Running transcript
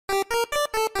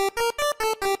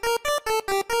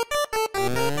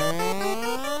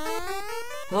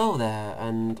Hello there,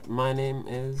 and my name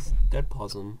is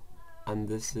deadplasm, and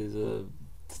this is a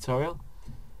tutorial.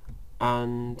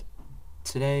 And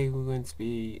today I'm going to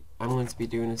be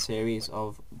doing a series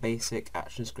of basic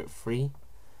ActionScript free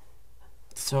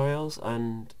tutorials,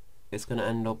 and it's going to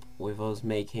end up with us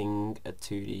making a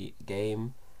 2D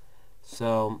game.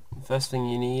 So first thing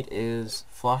you need is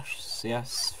Flash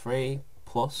CS3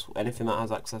 plus anything that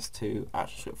has access to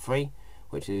ActionScript free,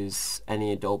 which is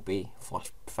any Adobe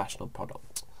Flash Professional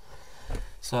product.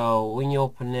 So when you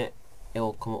open it, it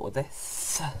will come up with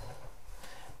this,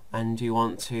 and you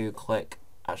want to click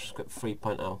Actionscript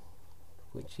 3.0,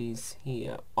 which is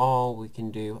here, or we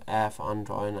can do Air for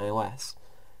Android and iOS.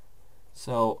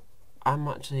 So I'm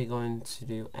actually going to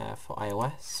do Air for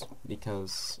iOS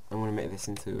because I'm going to make this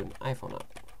into an iPhone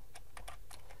app,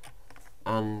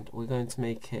 and we're going to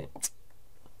make it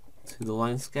to the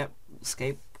landscape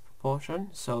proportion.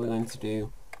 So we're going to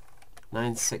do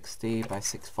 960 by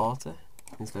 640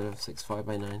 instead of 640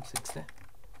 by 960,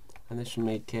 and this should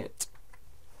make it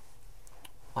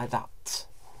like that.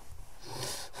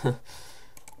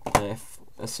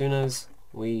 As soon as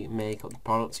we make up the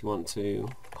products, you want to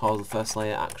call the first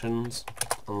layer actions,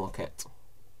 unlock it,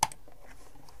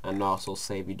 and also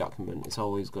save your document. It's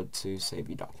always good to save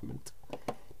your document.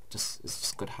 It's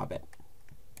just a good habit.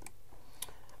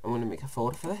 I'm going to make a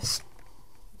folder for this,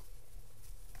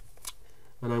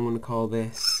 and I'm going to call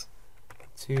this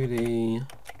 2D.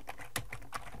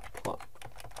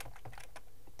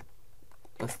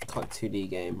 Let's call it 2D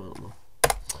game, I don't know.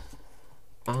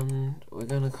 And we're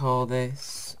going to call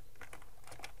this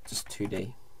just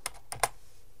 2D.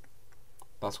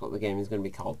 That's what the game is going to be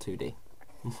called, 2D.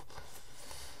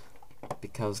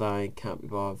 Because I can't be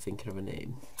bothered thinking of a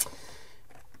name.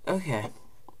 Okay,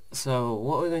 so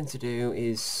what we're going to do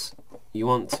is, you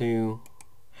want to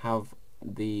have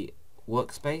the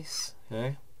workspace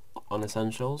here on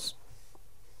essentials,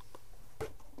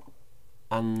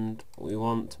 and we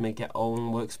want to make our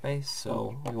own workspace.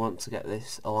 So we want to get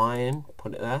this align,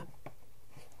 put it there,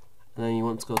 and then you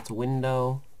want to go to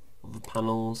window, other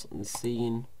panels and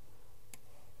scene,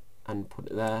 and put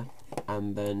it there,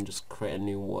 and then just create a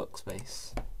new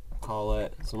workspace. Call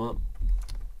it something,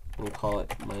 and call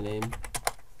it my name,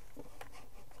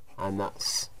 and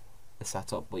that's the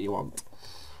setup what you want,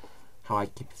 how I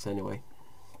keep it anyway.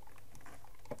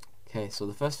 Okay, so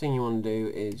the first thing you want to do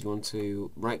is you want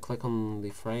to right click on the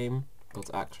frame, go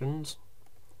to actions.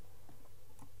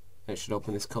 It should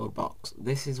open this code box.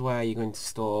 This is where you're going to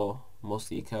store most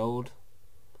of your code,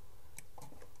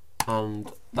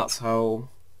 and that's how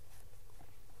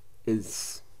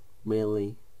is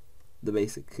really the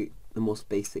most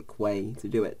basic way to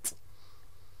do it.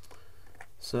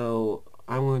 So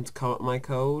I'm going to comment my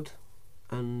code,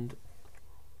 and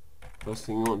first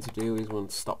thing you want to do is you want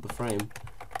to stop the frame.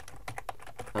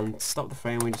 And to stop the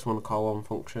frame, we just want to call one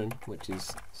function, which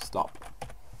is stop,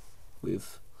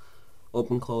 with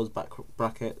open close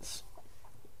brackets,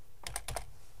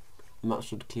 and that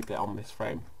should keep it on this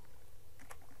frame.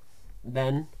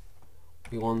 Then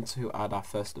we want to add our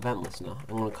first event listener.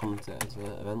 I'm going to comment it as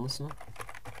an event listener,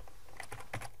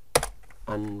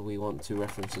 and we want to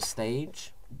reference a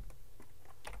stage,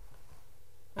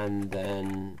 and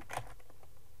then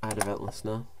add event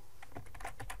listener.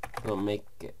 We'll make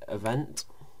it event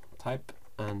type,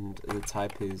 and the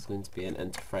type is going to be an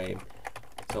enter frame.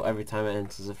 So every time it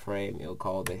enters a frame, it'll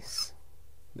call this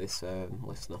listener.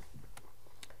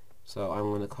 So I'm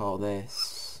going to call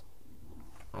this,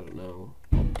 I don't know,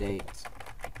 update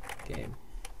game.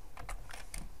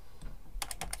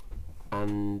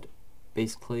 And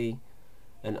basically,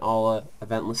 and all an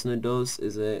event listener does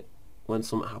is when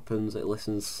something happens, it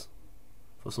listens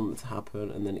for something to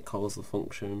happen, and then it calls the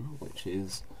function, which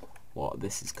is what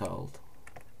this is called.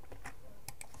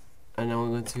 And now we're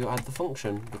going to add the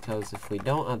function, because if we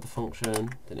don't add the function,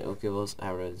 then it will give us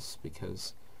errors,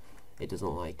 because it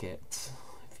doesn't like it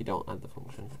if you don't add the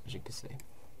function, as you can see,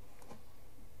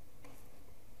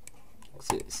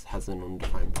 because it has an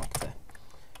undefined property.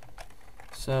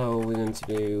 So we're going to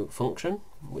do function,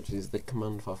 which is the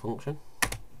command for function,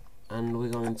 and we're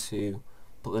going to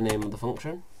put the name of the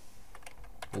function.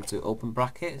 We're going to open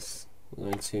brackets, we're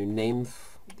going to name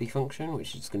the function,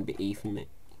 which is going to be E for me,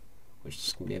 which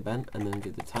is going to be event, and then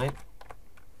do the type,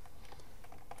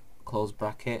 close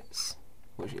brackets,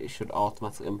 which it should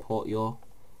automatically import your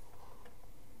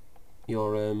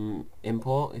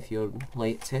import if you're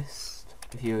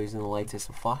using the latest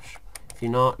of Flash. If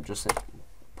you're not, just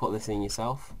put this in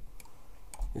yourself.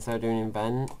 Instead of doing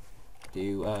event,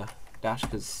 do dash,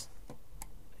 because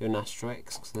do an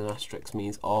asterisk, because an asterisk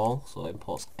means all, so it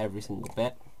imports every single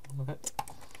bit of it.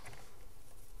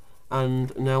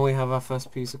 And now we have our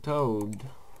first piece of code.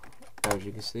 As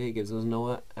you can see, it gives us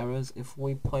no errors if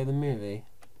we play the movie.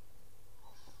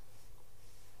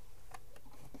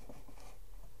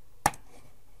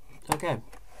 Okay,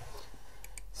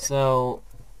 so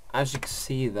as you can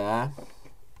see there,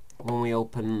 when we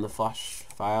open the Flash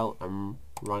file and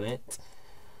run it,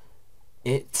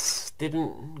 it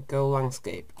didn't go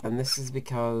landscape, and this is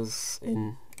because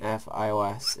in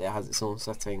iOS it has its own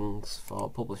settings for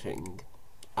publishing,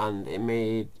 and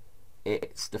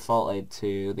it's defaulted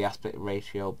to the aspect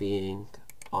ratio being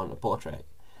on a portrait.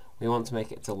 We want to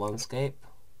make it to landscape.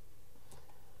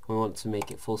 We want to make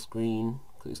it full screen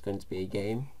because it's going to be a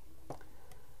game.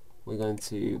 We're going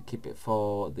to keep it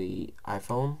for the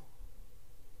iPhone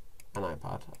and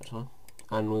iPad actually,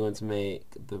 and we're going to make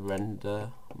the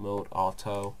render mode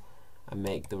auto and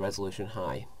make the resolution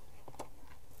high.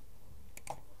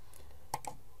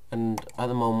 And at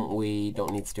the moment we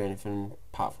don't need to do anything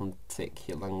apart from tick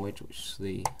your language which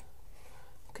the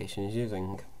application is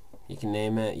using. You can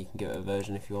name it, you can give it a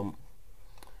version if you want.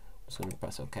 I'm just going to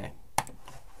press OK.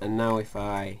 And now if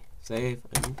I save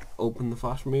and open the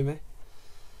Flash movie,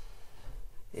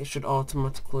 it should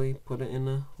automatically put it in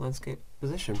a landscape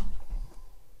position.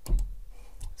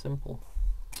 Simple.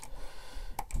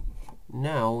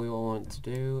 Now what we want to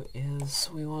do is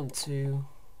we want to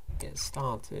get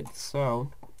started.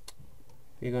 So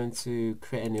we're going to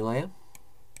create a new layer,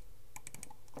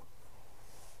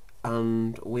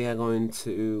 and we are going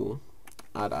to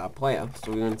add our player.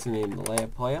 So we're going to name the layer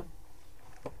player,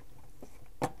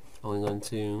 and we're going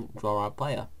to draw our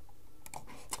player.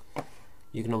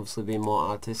 You can obviously be more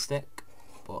artistic,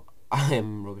 but I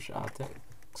am rubbish at artistic,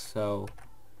 so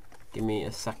give me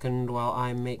a second while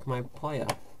I make my player.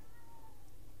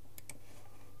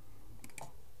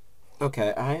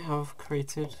 Okay, I have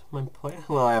created my player.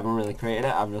 Well, I haven't really created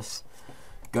it, I've just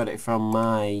got it from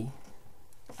my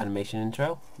animation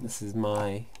intro. This is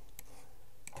my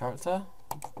character,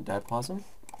 Deadplasm.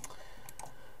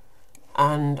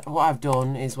 And what I've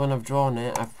done is when I've drawn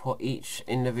it, I've put each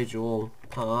individual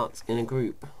part in a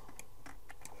group,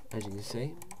 as you can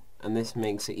see, and this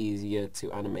makes it easier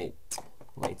to animate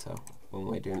later when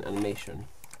we're doing animation.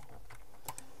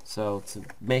 So to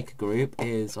make a group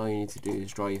is all you need to do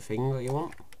is draw your thing that you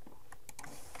want,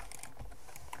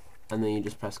 and then you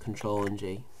just press Ctrl and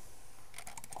G.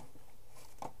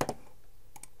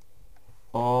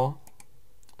 Or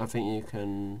I think you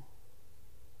can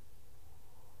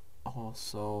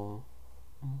also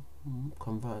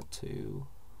convert to,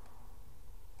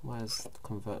 where's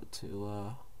convert to,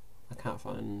 I can't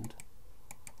find,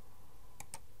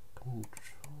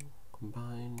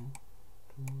 combine,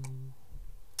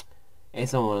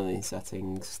 it's on one of these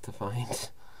settings to find.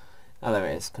 Oh, there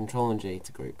it is, Ctrl and G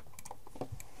to group,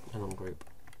 and ungroup,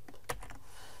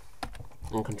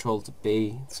 and Ctrl to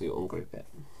B to ungroup it.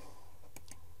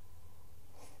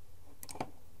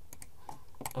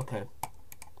 Okay.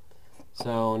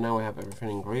 So now we have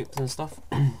everything in groups and stuff.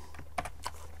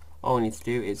 All we need to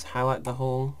do is highlight the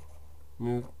whole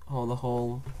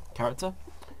character,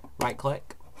 right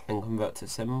click and convert to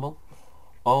symbol,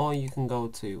 or you can go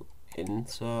to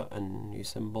insert and new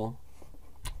symbol.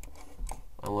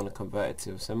 I want to convert it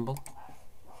to a symbol,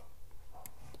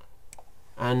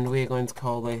 and we're going to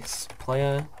call this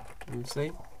player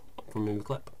MC from movie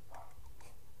clip,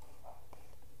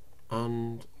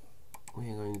 and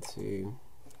we're going to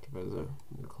give it a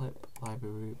new clip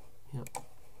library, yep,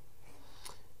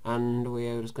 and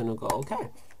we're just going to go OK.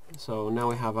 So now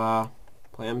we have our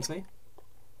play MC,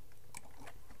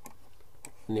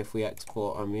 and if we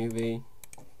export our movie,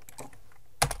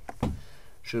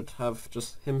 should have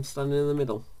just him standing in the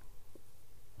middle.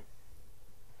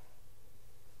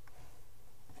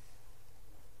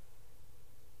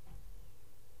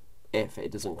 If it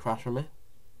doesn't crash on me,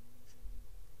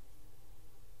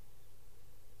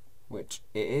 which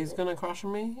it is gonna crash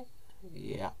on me.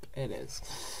 Yep, it is.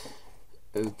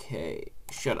 Okay,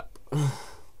 shut up.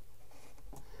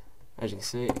 As you can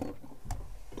see,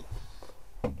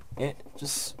 it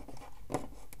just,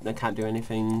 I can't do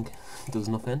anything, does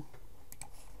nothing.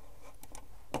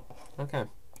 Okay,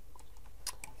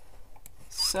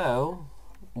 so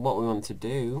what we want to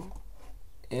do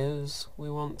is we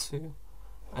want to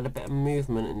add a bit of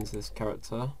movement into this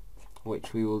character,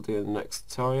 which we will do in the next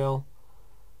tutorial.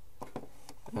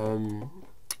 I'm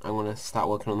going to start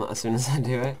working on that as soon as I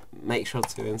do it. Make sure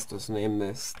to instance name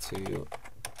this to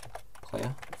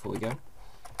player before we go.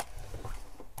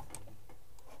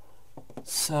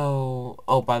 So,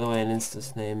 oh, by the way, an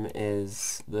instance name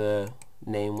is the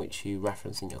name which you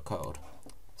reference in your code.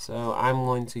 So I'm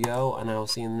going to go, and I will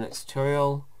see you in the next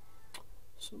tutorial.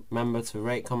 So remember to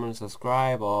rate, comment,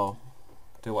 subscribe, or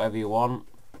do whatever you want.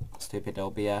 Stupid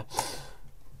LBR.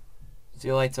 See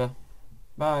you later.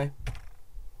 Bye.